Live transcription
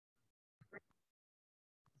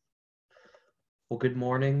Well, good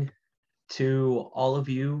morning to all of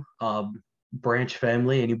you, branch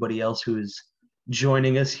family, anybody else who is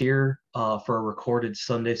joining us here for a recorded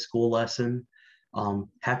Sunday school lesson.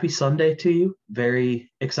 Happy Sunday to you.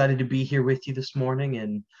 Very excited to be here with you this morning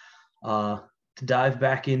and to dive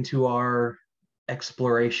back into our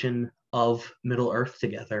exploration of Middle Earth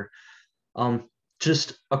together. Um,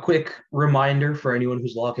 just a quick reminder for anyone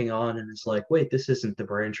who's logging on and is like, wait, this isn't the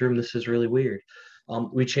branch room. This is really weird.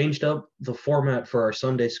 We changed up the format for our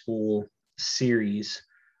Sunday school series,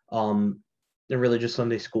 and really just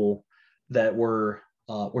Sunday school that we're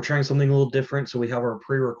trying something a little different. So we have our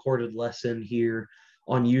pre-recorded lesson here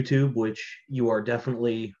on YouTube, which you are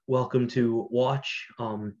definitely welcome to watch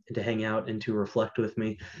and to hang out and to reflect with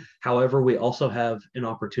me. However, we also have an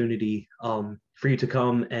opportunity for you to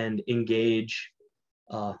come and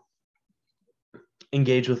uh,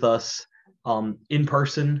 engage with us in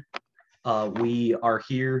person. We are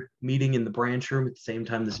here meeting in the branch room at the same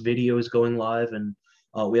time this video is going live, and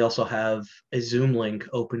we also have a Zoom link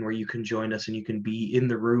open where you can join us and you can be in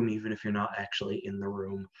the room even if you're not actually in the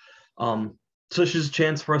room. So it's just a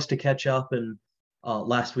chance for us to catch up. And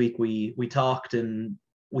last week we talked and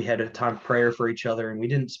we had a time of prayer for each other, and we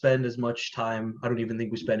didn't spend as much time. I don't even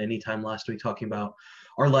think we spent any time last week talking about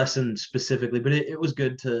our lesson specifically, but it was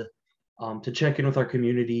good to check in with our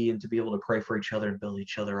community and to be able to pray for each other and build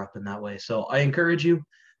each other up in that way. So I encourage you,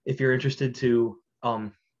 if you're interested, to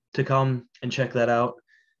come and check that out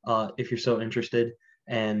if you're so interested.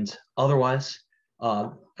 And otherwise,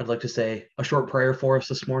 I'd like to say a short prayer for us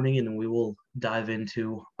this morning, and then we will dive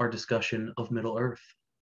into our discussion of Middle Earth.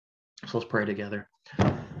 So let's pray together.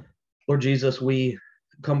 Lord Jesus, we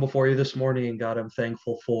come before you this morning, and God, I'm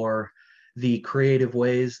thankful for the creative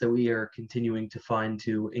ways that we are continuing to find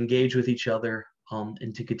to engage with each other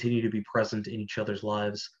and to continue to be present in each other's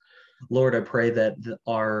lives. Lord, I pray that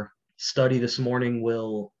our study this morning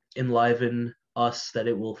will enliven us, that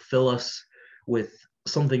it will fill us with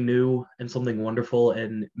something new and something wonderful.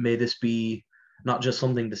 And may this be not just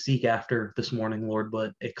something to seek after this morning, Lord,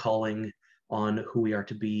 but a calling on who we are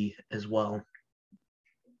to be as well.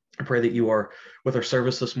 I pray that you are with our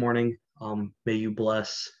service this morning. May you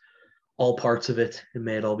bless all parts of it, and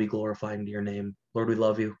may it all be glorifying to your name. Lord, we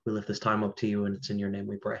love you. We lift this time up to you, and it's in your name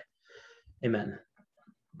we pray. Amen.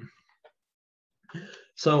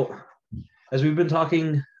 So, as we've been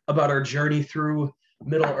talking about our journey through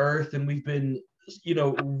Middle Earth, and we've been,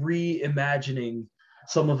 reimagining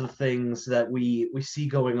some of the things that we see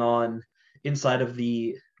going on inside of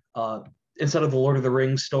the Lord of the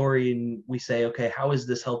Rings story, and we say, okay, how is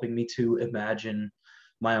this helping me to imagine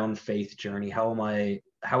my own faith journey?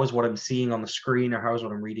 How is what I'm seeing on the screen, or how is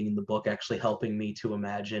what I'm reading in the book actually helping me to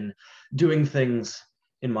imagine doing things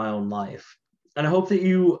in my own life? And I hope that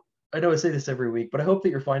I know I say this every week, but I hope that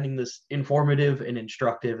you're finding this informative and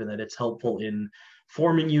instructive, and that it's helpful in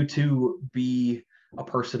forming you to be a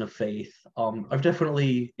person of faith. I've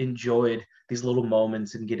definitely enjoyed these little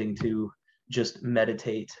moments and getting to just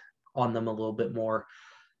meditate on them a little bit more.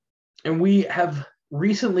 And we've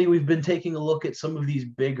been taking a look at some of these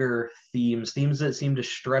bigger themes that seem to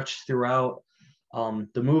stretch throughout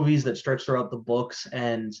the movies, that stretch throughout the books,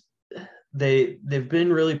 and they've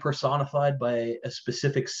been really personified by a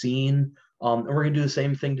specific scene. And we're going to do the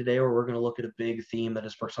same thing today, where we're going to look at a big theme that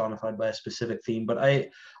is personified by a specific theme. But I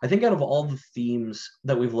think out of all the themes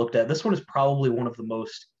that we've looked at, this one is probably one of the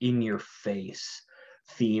most in your face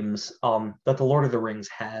themes that the Lord of the Rings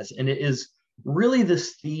has. And it is really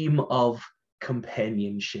this theme of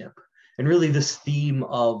companionship, and really this theme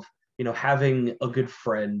of having a good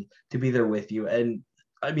friend to be there with you. And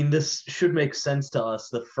I mean, this should make sense to us.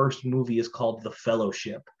 The first movie is called The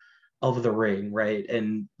Fellowship of the Ring, right?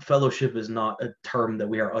 And fellowship is not a term that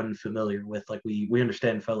we are unfamiliar with. Like we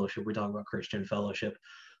understand fellowship. We talk about Christian fellowship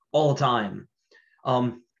all the time.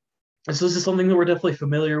 And so this is something that we're definitely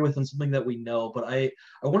familiar with and something that we know. But I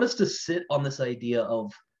want us to sit on this idea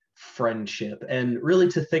of friendship, and really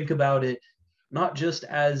to think about it not just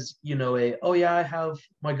as oh yeah, I have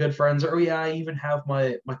my good friends, or oh yeah, I even have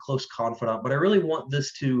my close confidant, but I really want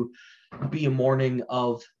this to be a morning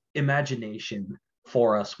of imagination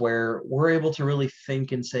for us, where we're able to really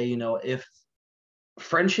think and say, if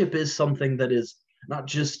friendship is something that is not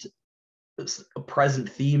just a present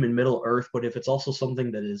theme in Middle Earth, but if it's also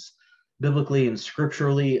something that is biblically and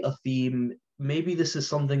scripturally a theme, maybe this is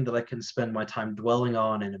something that I can spend my time dwelling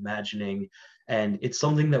on and imagining. And it's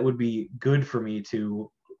something that would be good for me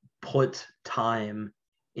to put time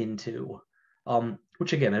into,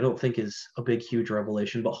 which again, I don't think is a big, huge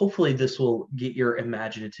revelation, but hopefully this will get your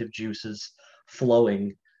imaginative juices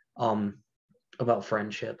flowing about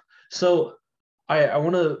friendship. So I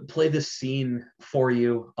want to play this scene for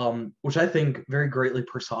you, which I think very greatly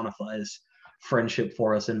personifies friendship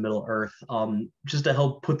for us in Middle Earth. Just to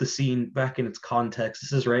help put the scene back in its context,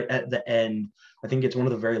 this is right at the end. I think it's one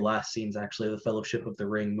of the very last scenes, actually, of the Fellowship of the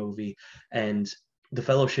Ring movie. And the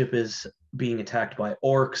Fellowship is being attacked by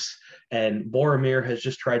orcs, and Boromir has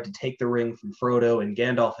just tried to take the ring from Frodo, and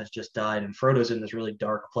Gandalf has just died, and Frodo's in this really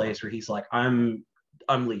dark place where he's like, I'm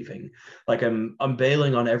leaving. Like I'm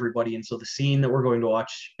bailing on everybody. And so the scene that we're going to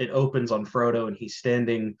watch, it opens on Frodo and he's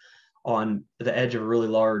standing on the edge of a really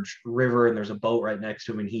large river and there's a boat right next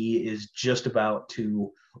to him and he is just about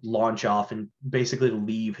to launch off and basically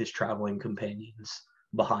leave his traveling companions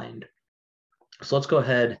behind. So let's go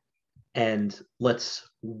ahead and let's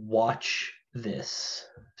watch this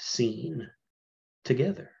scene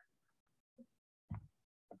together.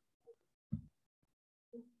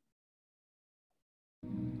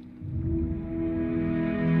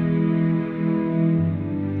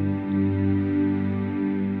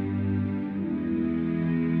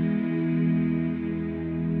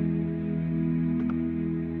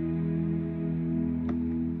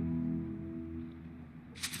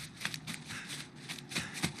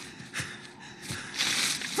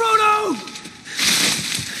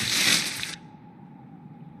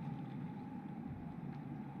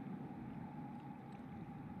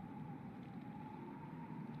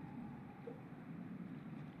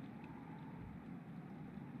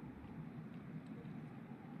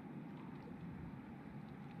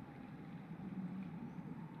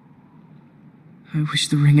 I wish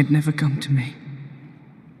the ring had never come to me.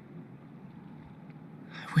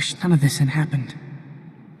 I wish none of this had happened.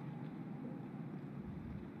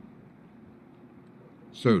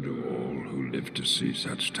 So do all who live to see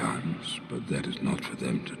such times, but that is not for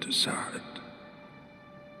them to decide.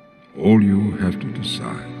 All you have to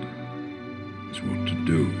decide is what to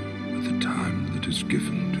do with the time that is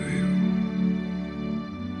given to you.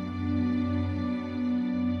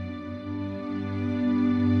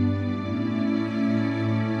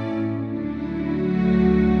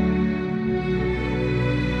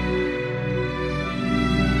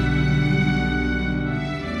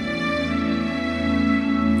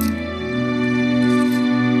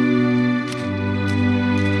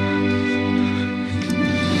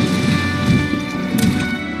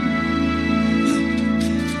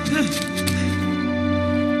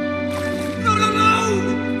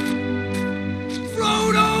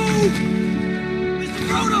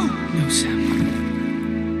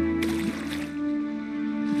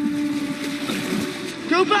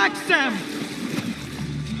 Go back, Sam!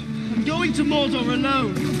 I'm going to Mordor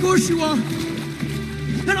alone. Of course you are.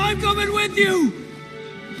 And I'm coming with you!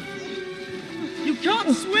 You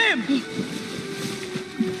can't swim!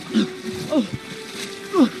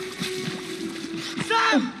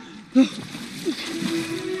 Sam!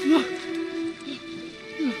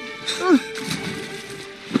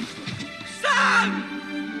 Sam!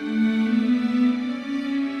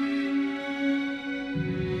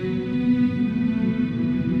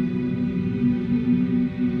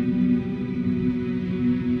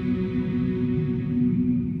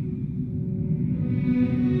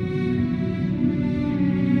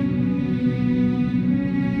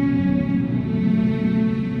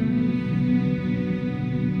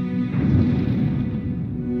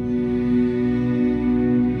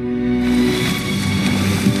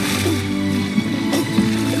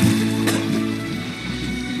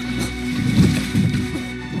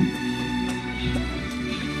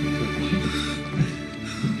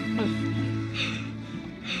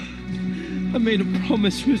 I made a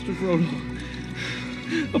promise, Mr. Frodo.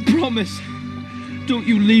 A promise. Don't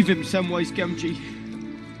you leave him, Samwise Gamgee.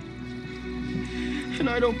 And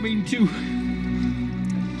I don't mean to.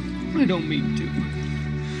 I don't mean to.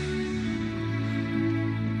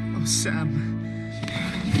 Oh, Sam.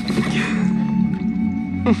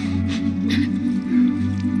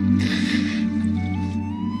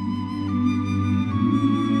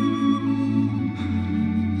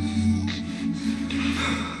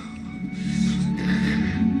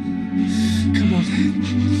 Come on.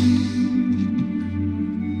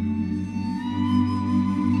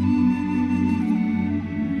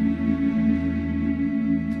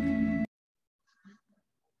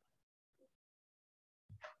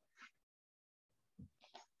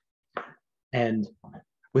 And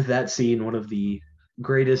with that scene, one of the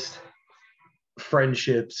greatest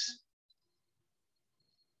friendships.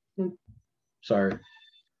 Sorry.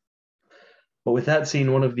 But with that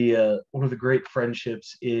scene, one of the great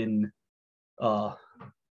friendships uh,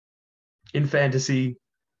 in fantasy,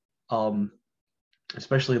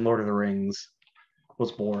 especially in Lord of the Rings,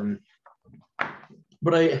 was born.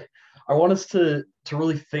 But I I want us to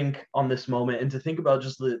really think on this moment and to think about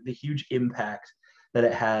just the huge impact that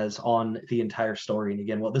it has on the entire story. And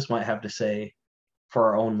again, what this might have to say for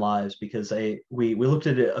our own lives, because we looked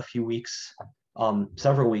at it a few weeks,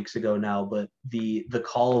 several weeks ago now, but the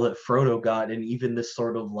call that Frodo got, and even this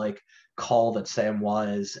sort of like call that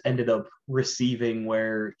Samwise ended up receiving,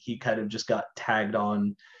 where he kind of just got tagged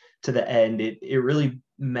on to the end, it really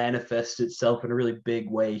manifests itself in a really big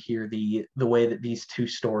way here, the way that these two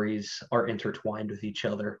stories are intertwined with each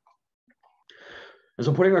other. And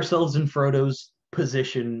so putting ourselves in Frodo's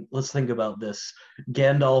position, let's think about this.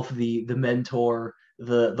 Gandalf, the mentor,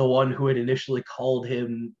 the one who had initially called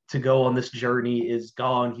him to go on this journey, is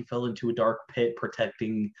gone. He fell into a dark pit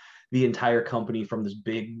protecting the entire company from this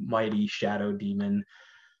big mighty shadow demon.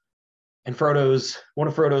 And one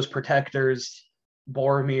of Frodo's protectors,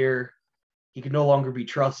 Boromir, he could no longer be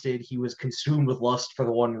trusted. He was consumed with lust for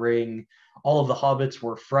the One Ring. All of the hobbits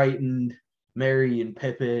were frightened. Merry and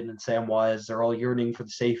Pippin and Samwise, they're all yearning for the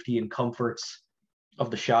safety and comforts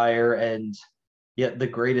of the Shire, and yet the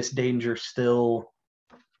greatest danger still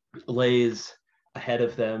lays ahead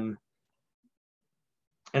of them.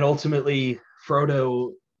 And ultimately,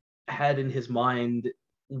 Frodo had in his mind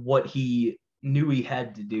what he knew he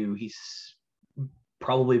had to do. He's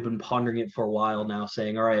probably been pondering it for a while now,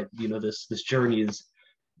 saying, all right, this journey is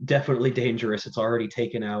definitely dangerous. It's already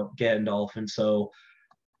taken out Gandalf. And so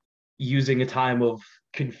using a time of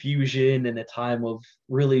confusion and a time of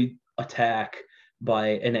really attack by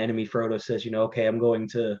an enemy, Frodo says, okay, I'm going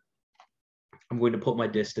to put my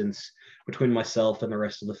distance between myself and the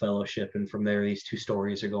rest of the Fellowship. And from there, these two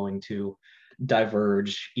stories are going to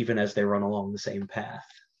diverge, even as they run along the same path.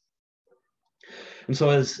 And so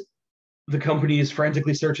as the company is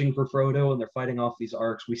frantically searching for Frodo and they're fighting off these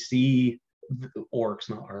orcs, we see orcs,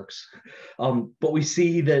 not arcs. But we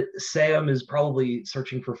see that Sam is probably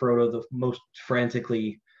searching for Frodo the most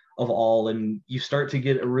frantically of all, and you start to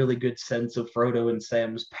get a really good sense of Frodo and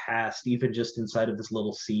Sam's past, even just inside of this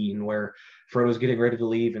little scene where Frodo's getting ready to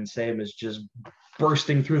leave and Sam is just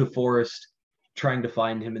bursting through the forest trying to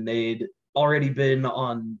find him. And they'd already been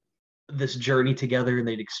on this journey together and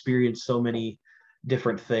they'd experienced so many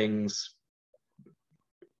different things.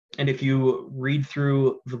 And if you read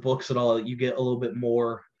through the books at all, you get a little bit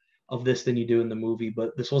more of this than you do in the movie.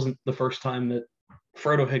 But this wasn't the first time that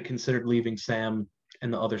Frodo had considered leaving Sam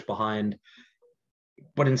and the others behind.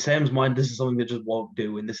 But in Sam's mind, this is something that just won't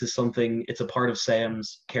do. And this is something, it's a part of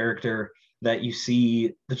Sam's character that you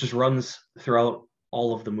see that just runs throughout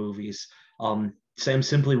all of the movies. Sam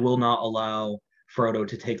simply will not allow Frodo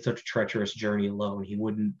to take such a treacherous journey alone. He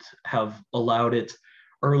wouldn't have allowed it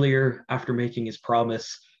earlier after making his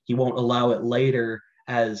promise. He won't allow it later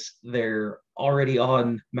as they're already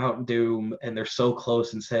on Mount Doom and they're so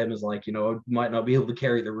close. And Sam is like, I might not be able to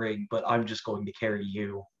carry the ring, but I'm just going to carry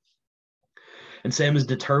you. And Sam is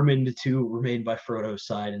determined to remain by Frodo's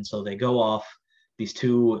side. And so they go off, these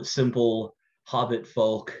two simple hobbit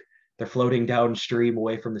folk. They're floating downstream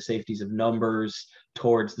away from the safeties of numbers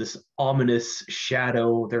towards this ominous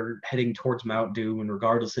shadow. They're heading towards Mount Doom, and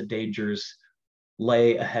regardless of dangers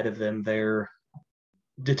lay ahead of them, they're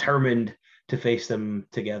determined to face them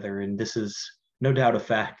together. And this is no doubt a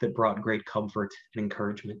fact that brought great comfort and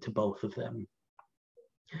encouragement to both of them.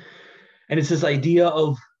 And it's this idea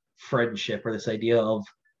of friendship, or this idea of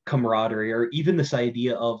camaraderie, or even this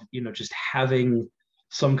idea of, just having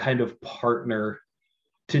some kind of partner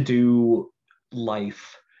to do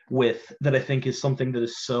life with, that I think is something that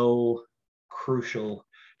is so crucial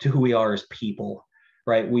to who we are as people,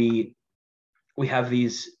 right? We have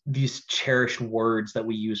these cherished words that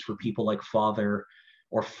we use for people like father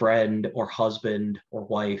or friend or husband or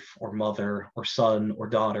wife or mother or son or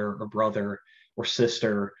daughter or brother or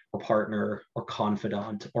sister or partner or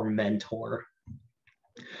confidant or mentor.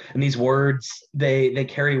 And these words, they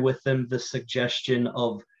carry with them the suggestion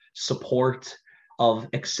of support, of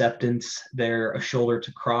acceptance. They're a shoulder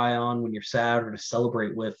to cry on when you're sad, or to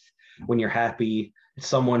celebrate with when you're happy. It's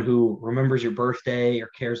someone who remembers your birthday or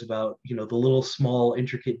cares about, the little small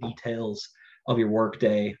intricate details of your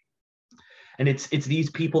workday. And it's these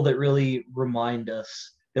people that really remind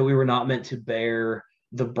us that we were not meant to bear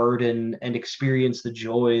the burden and experience the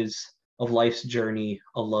joys of life's journey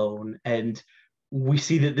alone. And we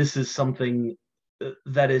see that this is something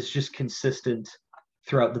that is just consistent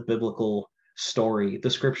throughout the biblical story. The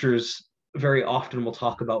scriptures very often will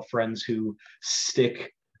talk about friends who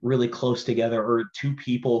stick really close together, or two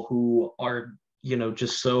people who are,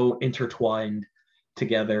 just so intertwined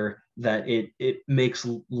together that it makes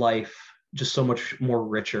life just so much more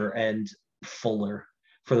richer and fuller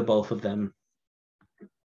for the both of them.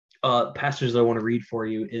 passage that I want to read for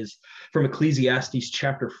you is from Ecclesiastes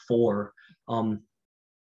chapter 4.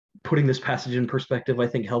 Putting this passage in perspective, I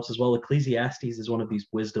think, helps as well. Ecclesiastes is one of these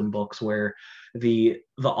wisdom books where the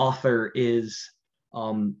author is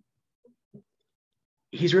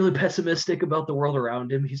he's really pessimistic about the world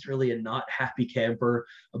around him. He's really a not happy camper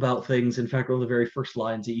about things. In fact, one of the very first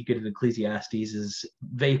lines that you get in Ecclesiastes is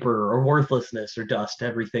vapor or worthlessness or dust.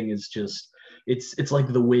 Everything is just it's like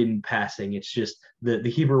the wind passing. It's just the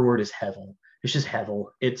Hebrew word is hevel. It's just hevel.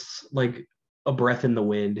 It's like a breath in the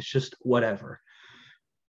wind. It's just whatever.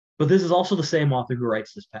 But this is also the same author who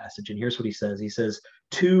writes this passage. And here's what he says. He says,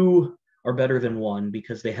 two are better than one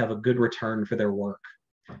because they have a good return for their work.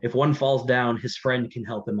 If one falls down, his friend can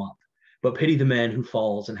help him up. But pity the man who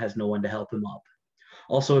falls and has no one to help him up.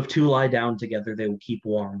 Also, if two lie down together, they will keep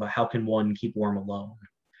warm. But how can one keep warm alone?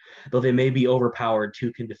 Though they may be overpowered,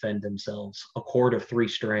 two can defend themselves. A cord of 3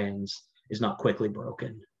 strands is not quickly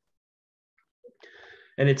broken.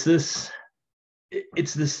 And it's this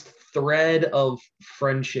thread of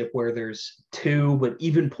friendship where there's 2, but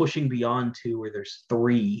even pushing beyond 2, where there's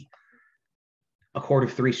 3. A cord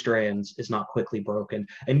of 3 strands is not quickly broken.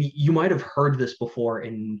 And you might have heard this before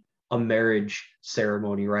in a marriage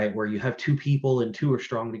ceremony, right? Where you have 2 people and 2 are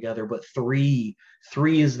strong together, but 3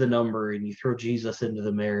 is the number, and you throw Jesus into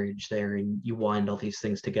the marriage there and you wind all these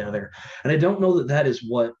things together. And I don't know that that is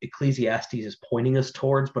what Ecclesiastes is pointing us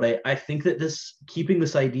towards, but I think that keeping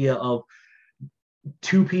this idea of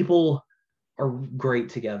 2 people are great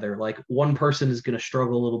together. Like one person is going to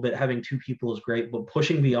struggle a little bit. Having 2 people is great, but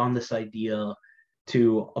pushing beyond this idea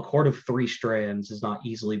to a cord of 3 strands is not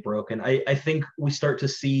easily broken. I think we start to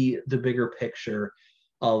see the bigger picture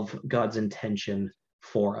of God's intention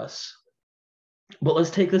for us. But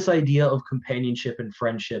let's take this idea of companionship and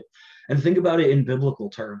friendship and think about it in biblical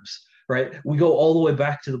terms, right? We go all the way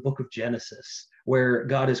back to the book of Genesis, where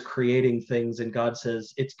God is creating things and God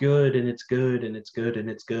says, it's good and it's good and it's good and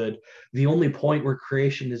it's good. The only point where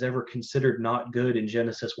creation is ever considered not good in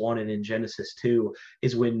Genesis 1 and in Genesis 2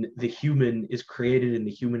 is when the human is created and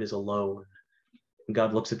the human is alone. And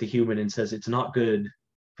God looks at the human and says, it's not good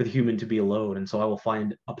for the human to be alone. And so I will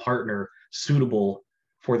find a partner suitable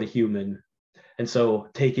for the human. And so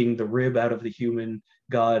taking the rib out of the human,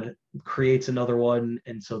 God creates another one.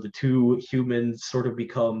 And so the 2 humans sort of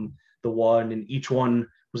become the one, and each one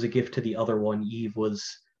was a gift to the other one. Eve was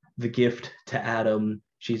the gift to Adam.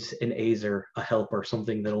 She's an Azer, a helper,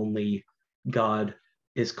 something that only God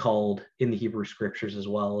is called in the Hebrew scriptures as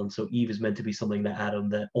well. And so Eve is meant to be something to Adam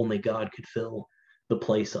that only God could fill the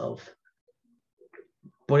place of.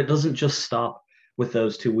 But it doesn't just stop with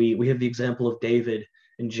those 2. We have the example of David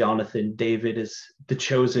and Jonathan. David is the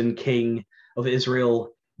chosen king of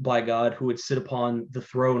Israel by God, who would sit upon the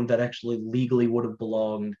throne that actually legally would have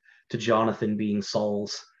belonged to Jonathan, being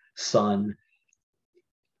Saul's son.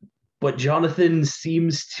 But Jonathan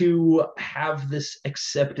seems to have this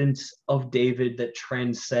acceptance of David that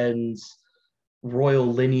transcends royal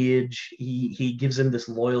lineage. He gives him this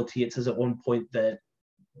loyalty. It says at one point that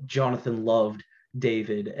Jonathan loved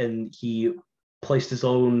David and he placed his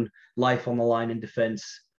own life on the line in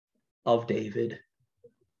defense of David.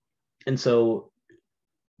 And so,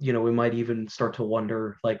 we might even start to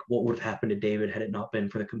wonder, like, what would have happened to David had it not been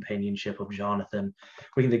for the companionship of Jonathan.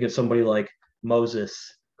 We can think of somebody like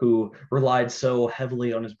Moses, who relied so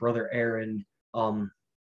heavily on his brother Aaron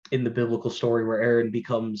in the biblical story, where Aaron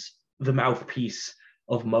becomes the mouthpiece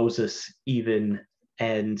of Moses even,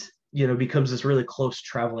 and, becomes this really close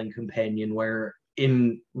traveling companion, where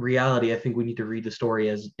in reality, I think we need to read the story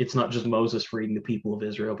as it's not just Moses freeing the people of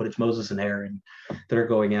Israel, but it's Moses and Aaron that are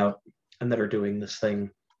going out and that are doing this thing.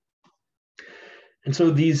 And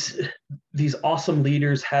so these awesome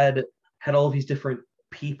leaders had all of these different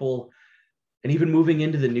people. And even moving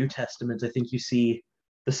into the New Testament, I think you see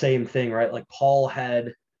the same thing, right? Like Paul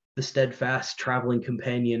had the steadfast traveling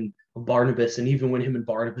companion of Barnabas. And even when him and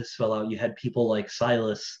Barnabas fell out, you had people like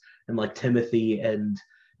Silas and like Timothy and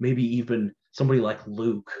maybe even somebody like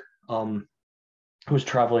Luke who was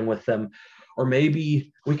traveling with them. Or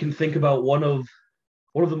maybe we can think about one of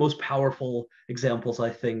the most powerful examples, I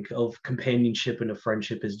think, of companionship and of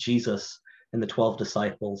friendship is Jesus and the 12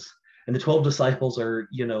 disciples. And the 12 disciples are,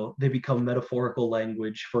 they become metaphorical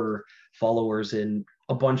language for followers in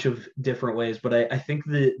a bunch of different ways. But I think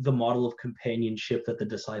the model of companionship that the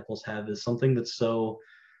disciples have is something that's so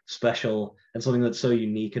special and something that's so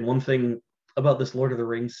unique. And one thing about this Lord of the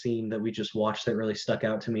Rings scene that we just watched that really stuck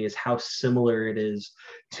out to me is how similar it is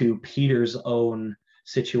to Peter's own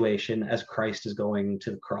situation as Christ is going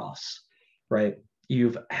to the cross, right?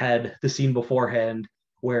 You've had the scene beforehand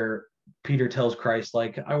where Peter tells Christ,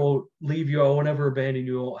 like, I won't leave you, I won't ever abandon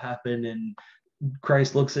you, it won't happen. And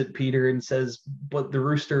Christ looks at Peter and says, but the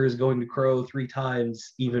rooster is going to crow 3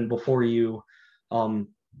 times even before you, um,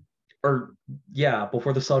 or yeah,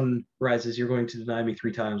 before the sun rises, you're going to deny me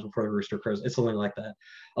 3 times before the rooster crows. It's something like that.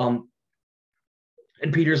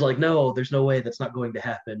 And Peter's like, no, there's no way that's not going to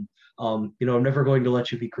happen. I'm never going to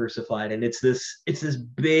let you be crucified. And it's this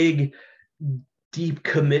big, deep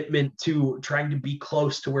commitment to trying to be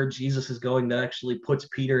close to where Jesus is going that actually puts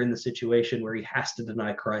Peter in the situation where he has to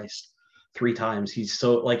deny Christ 3 times. He's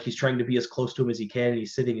trying to be as close to him as he can. And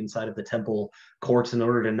he's sitting inside of the temple courts in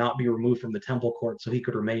order to not be removed from the temple court so he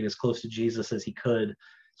could remain as close to Jesus as he could.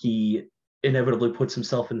 He inevitably puts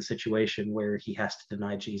himself in the situation where he has to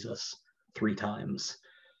deny Jesus 3 times.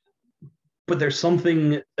 But there's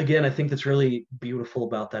something, again, I think that's really beautiful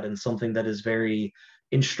about that, and something that is very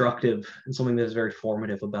instructive and something that is very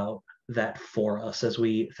formative about that for us as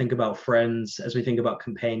we think about friends, as we think about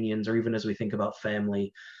companions, or even as we think about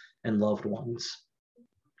family and loved ones.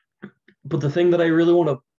 But the thing that I really want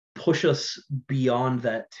to push us beyond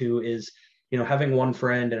that too is, having one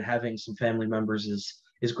friend and having some family members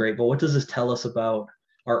is great. But what does this tell us about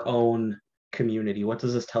our own community? What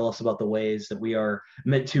does this tell us about the ways that we are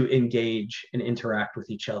meant to engage and interact with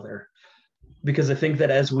each other? Because I think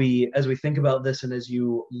that as we think about this, and as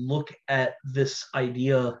you look at this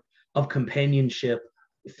idea of companionship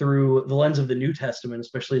through the lens of the New Testament,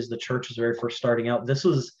 especially as the church was very first starting out, this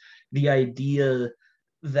was the idea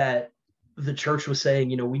that the church was saying,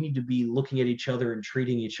 we need to be looking at each other and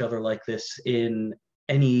treating each other like this in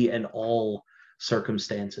any and all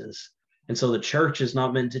circumstances. And so the church is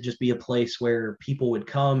not meant to just be a place where people would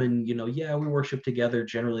come and, we worship together,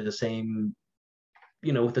 generally the same,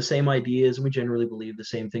 with the same ideas, and we generally believe the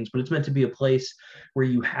same things, but it's meant to be a place where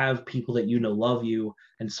you have people that love you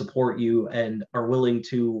and support you and are willing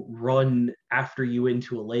to run after you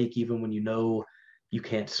into a lake, even when you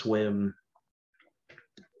can't swim.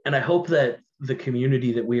 And I hope that the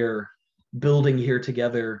community that we are building here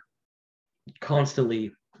together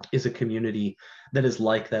constantly is a community that is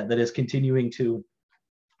like that is continuing to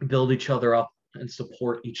build each other up and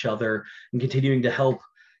support each other and continuing to help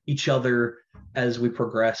each other as we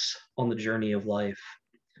progress on the journey of life.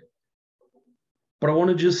 But I want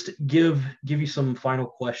to just give you some final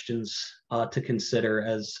questions to consider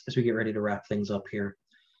as we get ready to wrap things up here.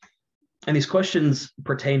 And these questions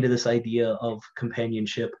pertain to this idea of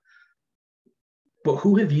companionship. But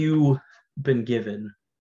who have you been given?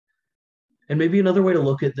 And maybe another way to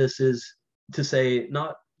look at this is to say,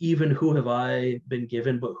 not even who have I been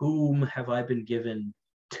given, but whom have I been given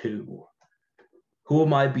to? Who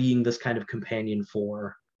am I being this kind of companion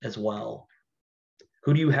for as well?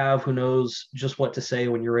 Who do you have who knows just what to say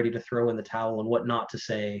when you're ready to throw in the towel and what not to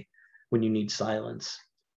say when you need silence?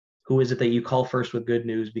 Who is it that you call first with good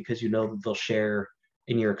news because you know that they'll share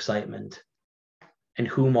in your excitement? And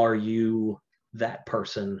whom are you that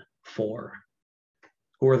person for?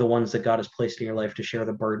 Who are the ones that God has placed in your life to share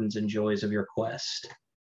the burdens and joys of your quest?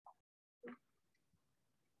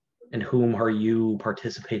 And whom are you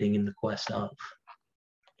participating in the quest of?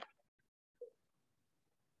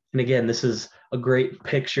 And again, this is a great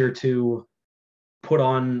picture to put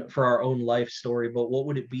on for our own life story, but what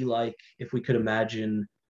would it be like if we could imagine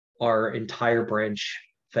our entire branch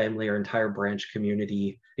family, our entire branch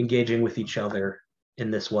community engaging with each other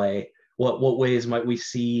in this way? What ways might we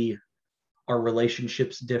see our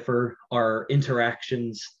relationships differ, our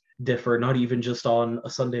interactions differ, not even just on a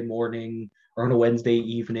Sunday morning or on a Wednesday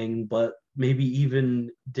evening, but maybe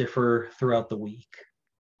even differ throughout the week?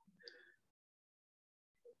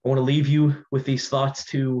 I want to leave you with these thoughts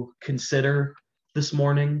to consider this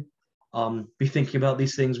morning. Be thinking about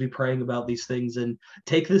these things, be praying about these things, and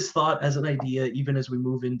take this thought as an idea even as we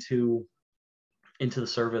move into the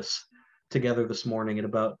service together this morning at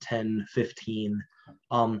about 10:15.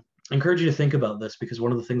 I encourage you to think about this, because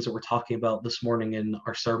one of the things that we're talking about this morning in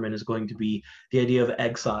our sermon is going to be the idea of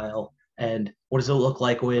exile, and what does it look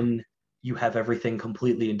like when you have everything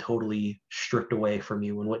completely and totally stripped away from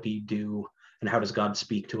you, and what do you do, and how does God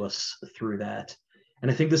speak to us through that? And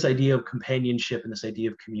I think this idea of companionship and this idea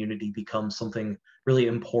of community becomes something really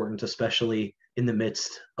important, especially in the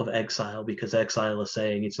midst of exile, because exile is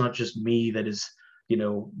saying it's not just me that is,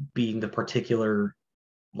 being the particular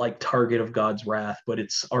target of God's wrath, but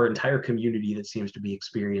it's our entire community that seems to be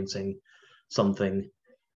experiencing something.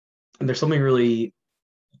 And there's something really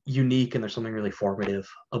unique and there's something really formative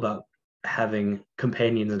about having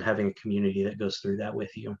companions and having a community that goes through that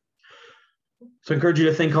with you. So I encourage you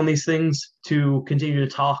to think on these things, to continue to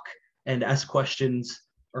talk and ask questions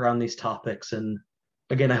around these topics, and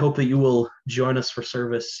again, I hope that you will join us for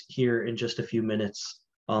service here in just a few minutes.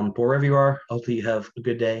 But wherever you are, I hope that you have a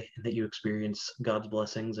good day and that you experience God's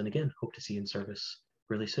blessings. And again, hope to see you in service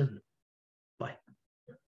really soon.